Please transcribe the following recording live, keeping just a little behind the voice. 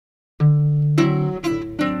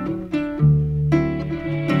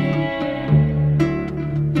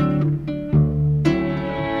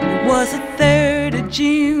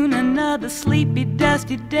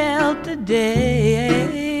empty Delta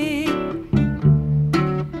day.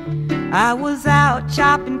 I was out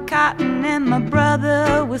chopping cotton and my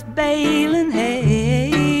brother was baling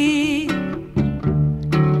hay.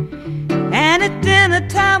 And at dinner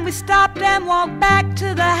time we stopped and walked back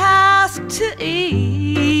to the house to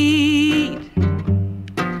eat.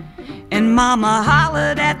 And Mama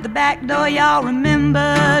hollered at the back door, y'all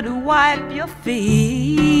remember to wipe your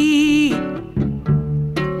feet.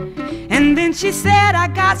 And then she said, I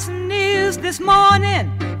got some news this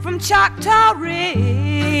morning from Choctaw Ridge.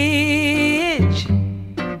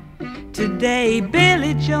 Today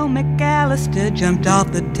Billie Joe McAllister jumped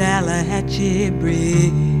off the Tallahatchie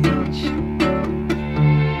Bridge.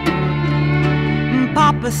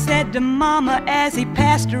 Papa said to Mama as he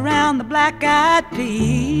passed around the black-eyed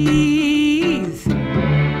peas,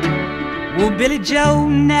 well, Billie Joe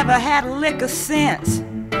never had a lick of sense.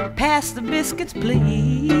 Pass the biscuits,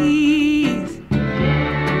 please.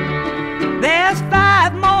 There's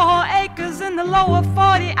 5 more acres in the lower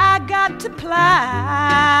 40 I got to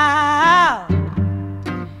plow.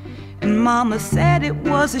 And Mama said it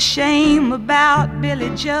was a shame about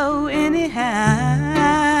Billie Joe anyhow.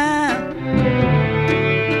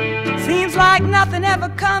 Seems like nothing ever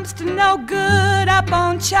comes to no good up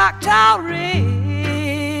on Choctaw Ridge.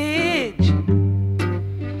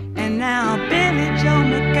 And now Billie Joe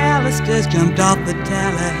McAllister's jumped off the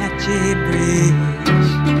Tallahatchie Bridge.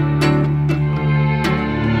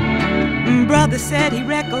 Brother said he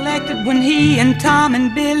recollected when he and Tom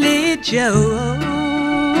and Billie Joe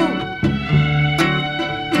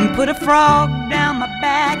put a frog down my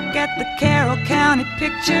back at the Carroll County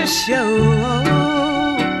Picture Show.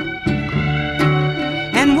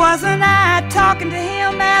 And wasn't I talking to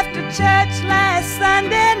him after church last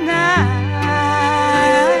Sunday night?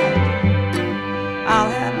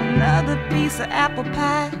 I'll have another piece of apple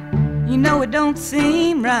pie. You know it don't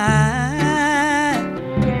seem right.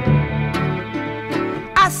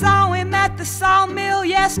 I saw him at the sawmill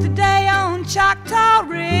yesterday on Choctaw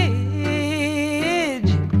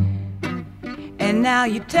Ridge. And now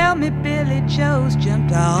you tell me Billie Joe's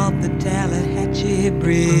jumped off the Tallahatchie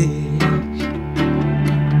Bridge.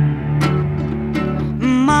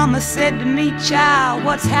 Mama said to me, child,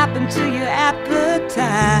 what's happened to your appetite?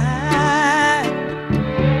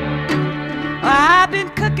 Well, I've been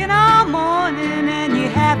cooking all morning and you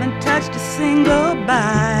haven't touched a single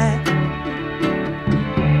bite.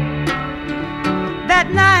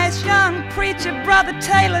 That nice young preacher, Brother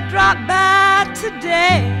Taylor, dropped by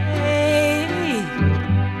today.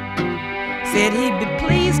 Said he'd be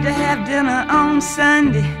pleased to have dinner on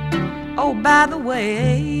Sunday. Oh, by the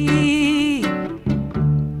way,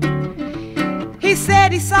 he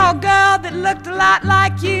said he saw a girl that looked a lot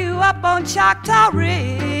like you up on Choctaw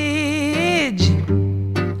Ridge.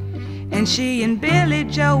 And she and Billie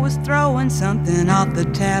Joe was throwing something off the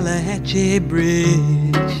Tallahatchie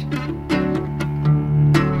Bridge.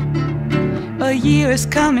 A year has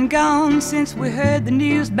come and gone since we heard the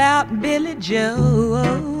news about Billie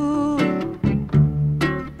Joe.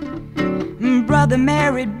 Brother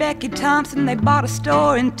married Becky Thompson, they bought a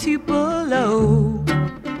store in Tupelo.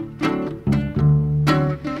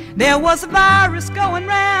 There was a virus going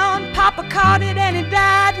round, Papa caught it and he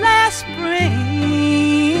died last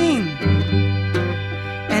spring.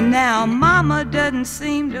 And now Mama doesn't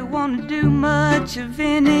seem to want to do much of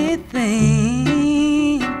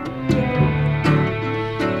anything.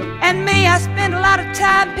 And me, I spend a lot of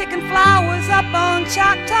time picking flowers up on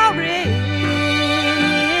Choctaw Ridge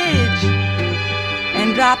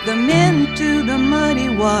and drop them into the muddy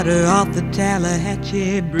water off the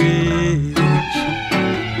Tallahatchie Bridge.